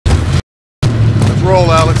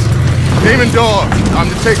roll, Alex. Demon dog, time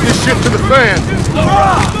to take this shit to the fan.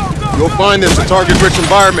 You'll find this a target-rich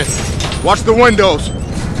environment. Watch the windows.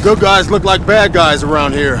 Good guys look like bad guys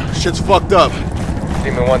around here. Shit's fucked up.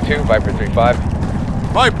 Demon 1-2, Viper 3-5.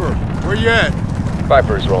 Viper, where you at?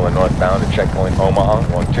 Viper's rolling northbound at checkpoint Omaha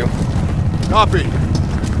 1-2. Copy.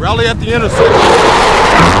 Rally at the intersection.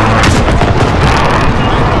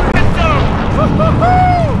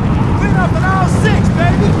 Clean up an aisle 6,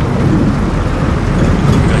 baby!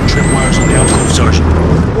 Got tripwires on the alcove, Sergeant.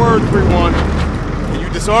 Word, 3-1. Can you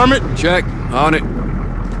disarm it? Check. On it.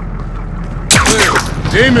 Clear.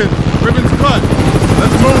 Demon, ribbon's cut.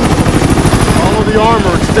 Let's move. Follow the armor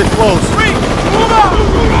and stick close. Move out!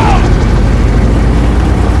 Move out!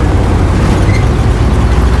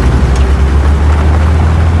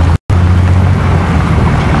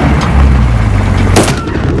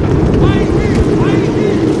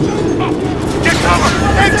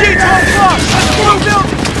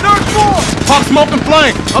 Pop smoke and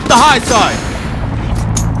flank! Up the high side!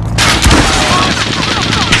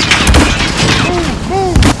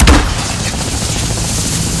 Move!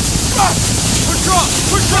 Push up!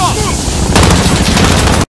 Push up!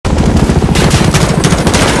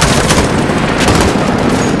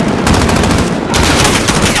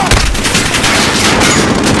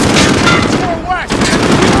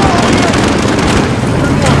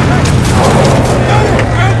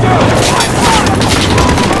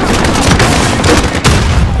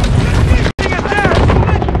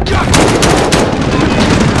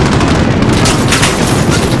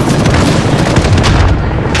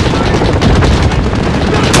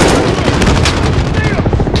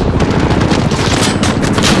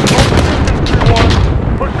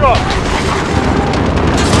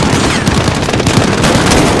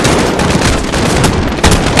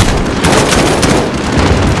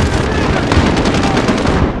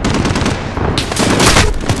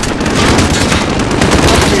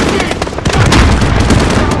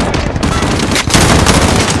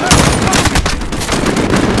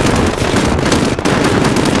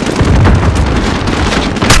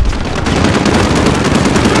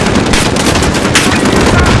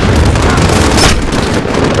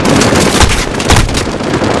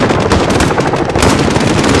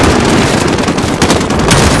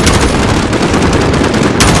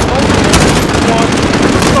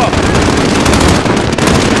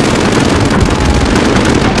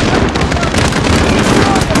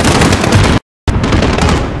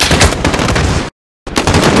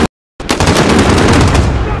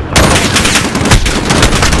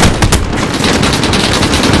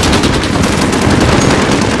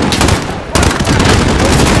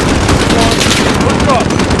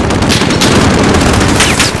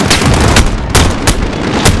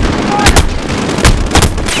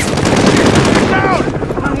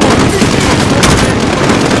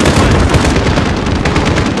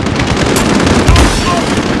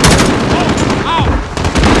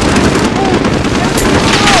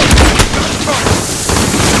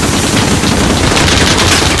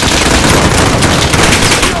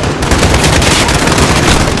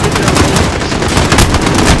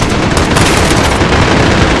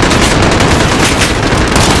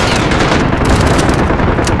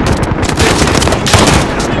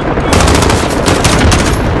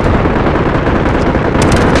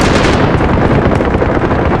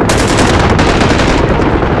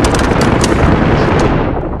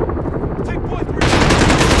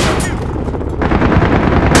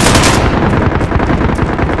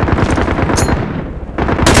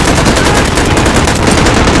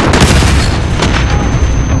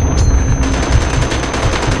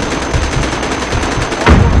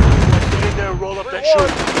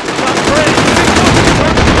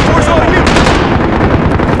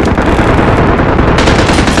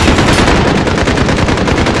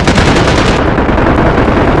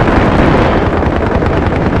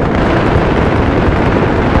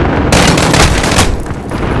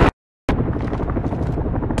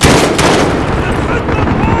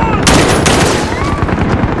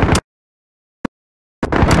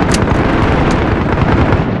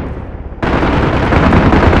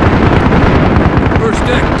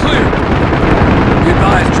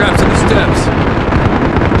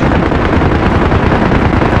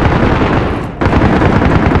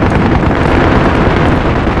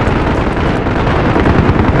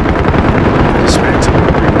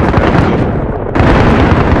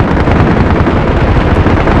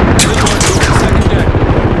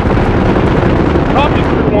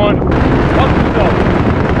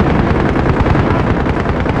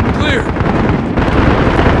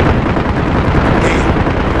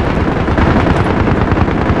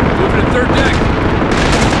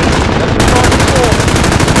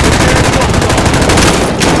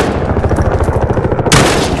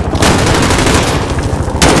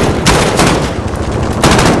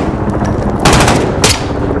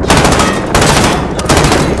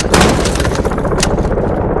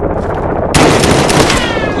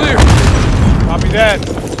 dead.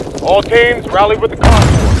 All teams, rally with the convoy.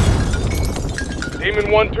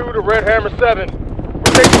 Demon 1-2 to Red Hammer 7. We're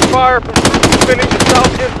taking fire from troops defending the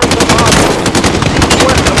south entrance of the hospital.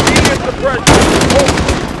 Request immediate suppression. Over.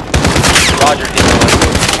 Roger, Demon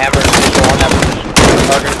 1-2. Hammer is visual on that position.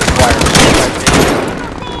 Target is required.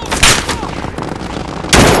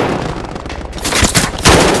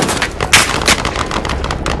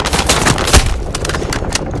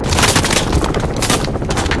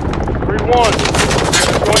 3-1.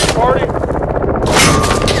 Join the party.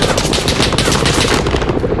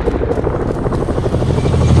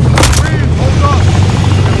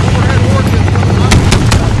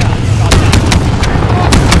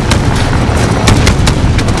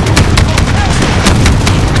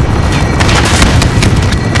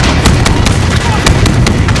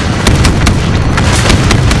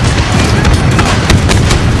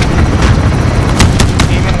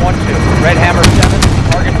 Red Hammer 7,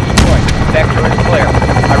 target destroyed. Sector is clear.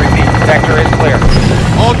 I repeat, sector is clear.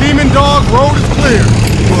 All Demon Dog, road is clear.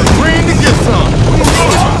 We're agreeing to get some.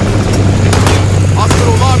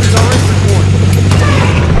 Hospital lobbies are entry point.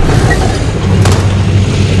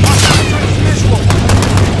 Visual.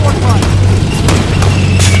 Report fire.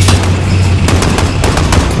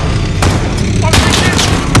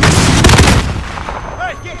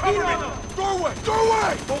 Hey, get cover me! Doorway!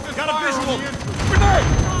 Doorway! Focus got a visual! Grenade!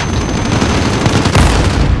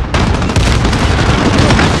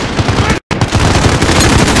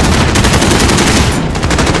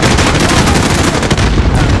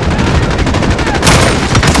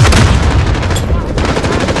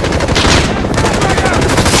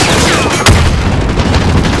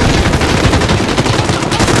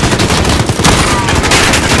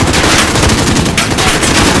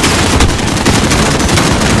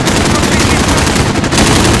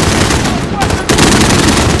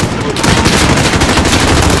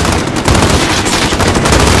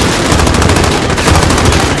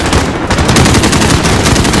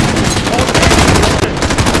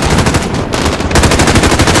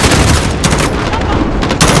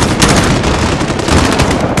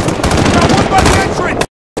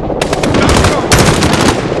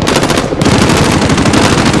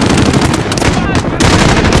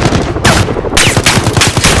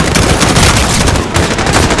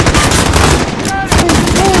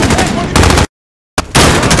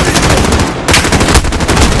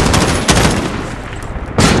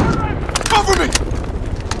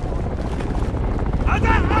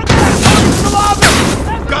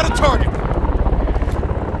 Got a target!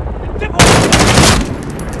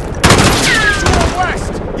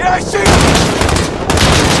 West! Yeah, I see him!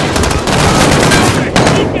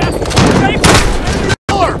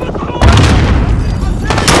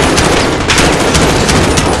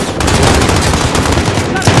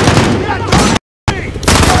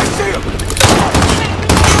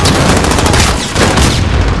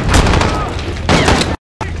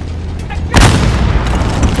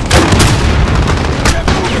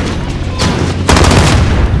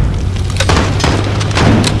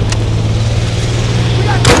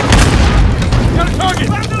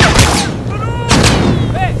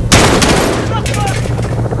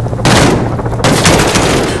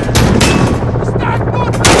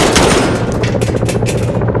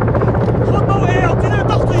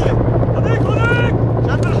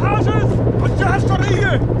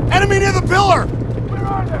 Enemy near the pillar! Where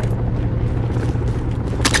are they?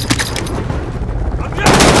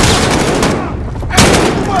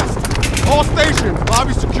 Enemy west! All stations,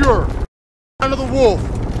 lobby secure. Under the wolf.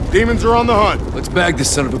 Demons are on the hunt. Let's bag this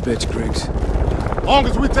son of a bitch, Griggs. Long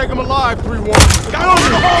as we take him alive, 3-1. Got over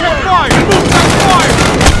the hole! Check fire! Move! Check fire!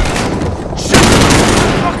 Shit! What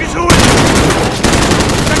the fuck is who it?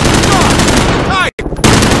 Check the shot! Tight!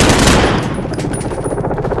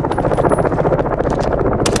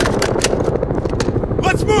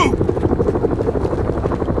 Let's move!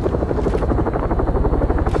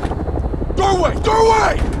 Doorway!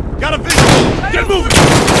 Doorway! Got a visual! Get moving!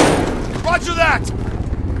 Roger that!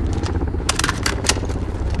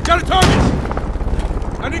 Got a target!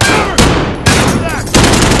 I need cover! Roger that!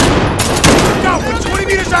 Go! We're 20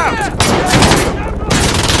 meters out!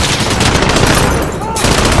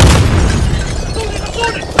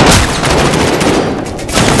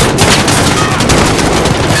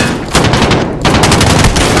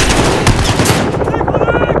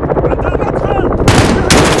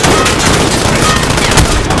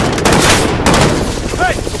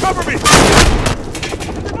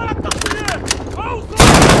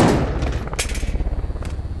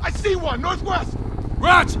 Northwest!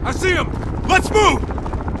 Raj, I see him! Let's move!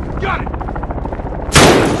 Got it!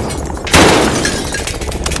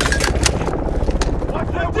 Watch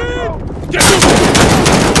that window! Get moving!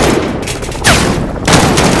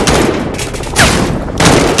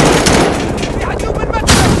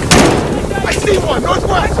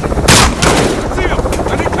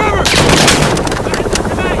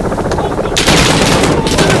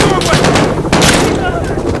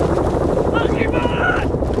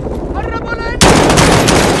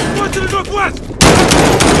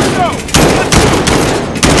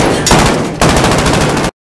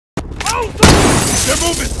 They're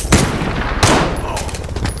moving!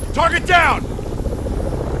 Target down!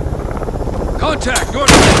 Contact, north.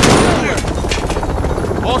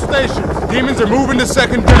 All stations, demons are moving to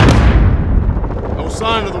second deck. No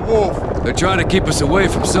sign of the wolf. They're trying to keep us away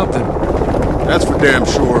from something. That's for damn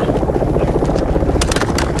sure.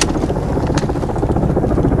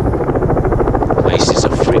 Place is a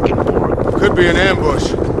freaking morgue. Could be an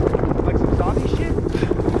ambush. Like some zombie shit?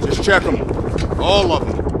 Just check them. All of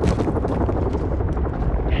them.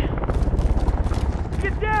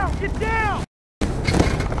 Get down! Get down!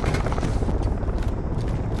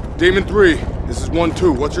 Demon 3, this is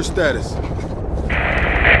 1-2. What's your status?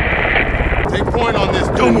 Take point on this,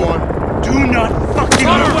 Doom 1. Do not fucking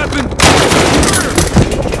Got a move! weapon!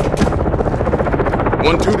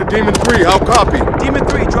 1-2 to Demon 3, how copy? Demon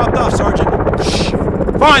 3 dropped off, Sergeant. Shh.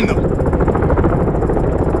 Find them!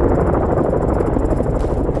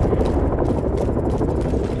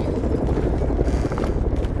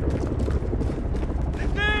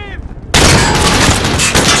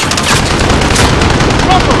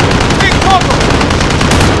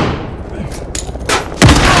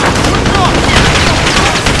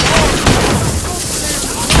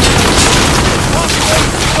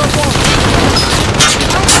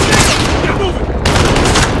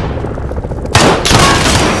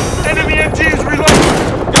 Enemy MG is reloading!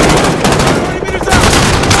 20 meters out!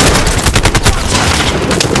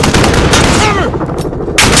 Cover!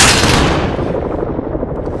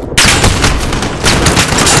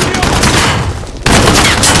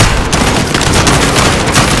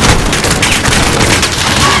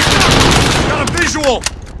 Got a visual!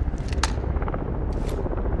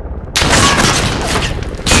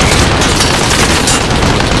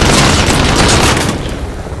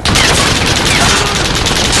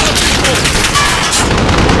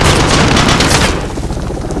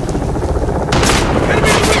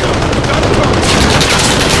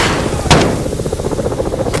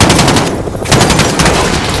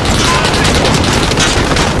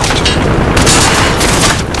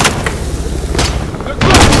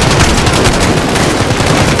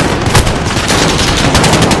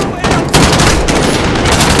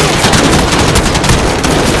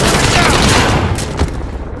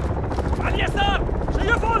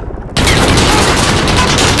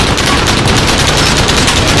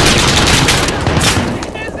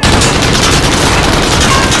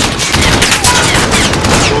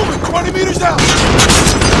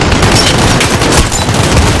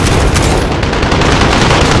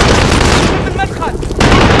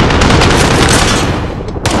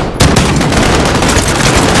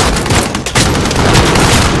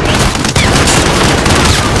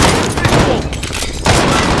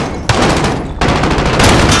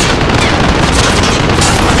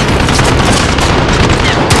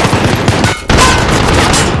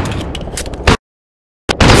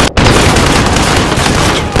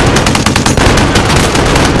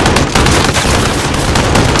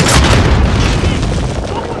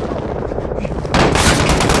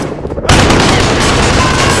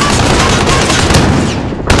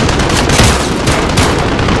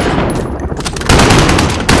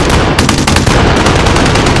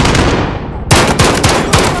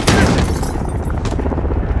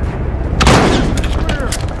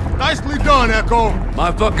 Nicely done, Echo.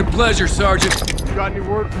 My fucking pleasure, Sergeant. You got any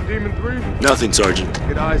word from Demon 3? Nothing, Sergeant.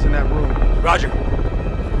 Get eyes in that room. Roger.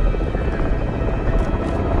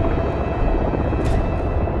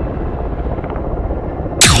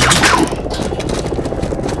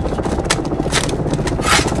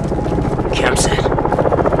 Cam set.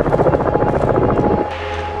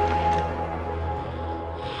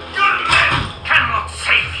 Your men cannot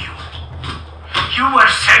save you. You were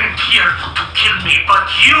sent here to kill me, but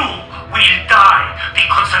you will die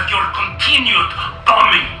because of your continued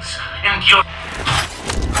bombings and your...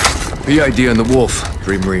 PID on the wolf.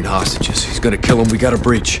 3 Marine hostages. He's gonna kill him. We got a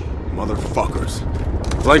breach. Motherfuckers.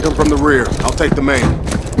 Flank him from the rear. I'll take the main.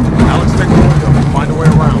 Alex, take the window. Find a way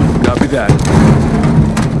around. Copy that.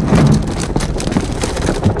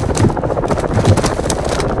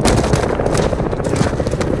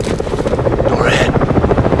 Door ahead.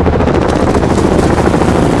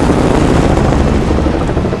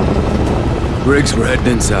 Briggs, we're heading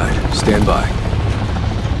inside. Stand by.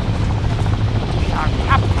 We are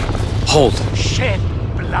captives. Hold. Shed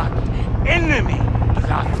blood. Enemy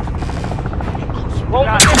blood. Because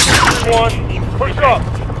blood in Push up.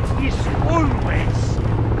 is always...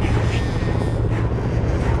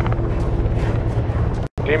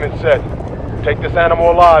 Demon set. Take this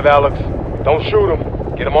animal alive, Alex. Don't shoot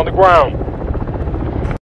him. Get him on the ground.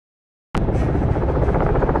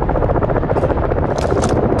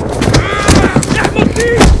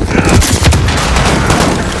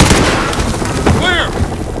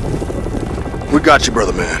 got you,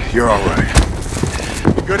 brother man. You're all right.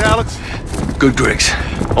 You good, Alex? Good, Griggs.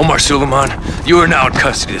 Omar Suleiman, you are now in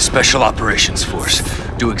custody of the Special Operations Force.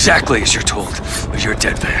 Do exactly as you're told, or you're a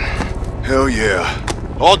dead man. Hell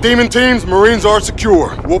yeah. All demon teams, Marines are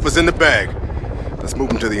secure. Wolf is in the bag. Let's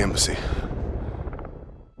move him to the embassy.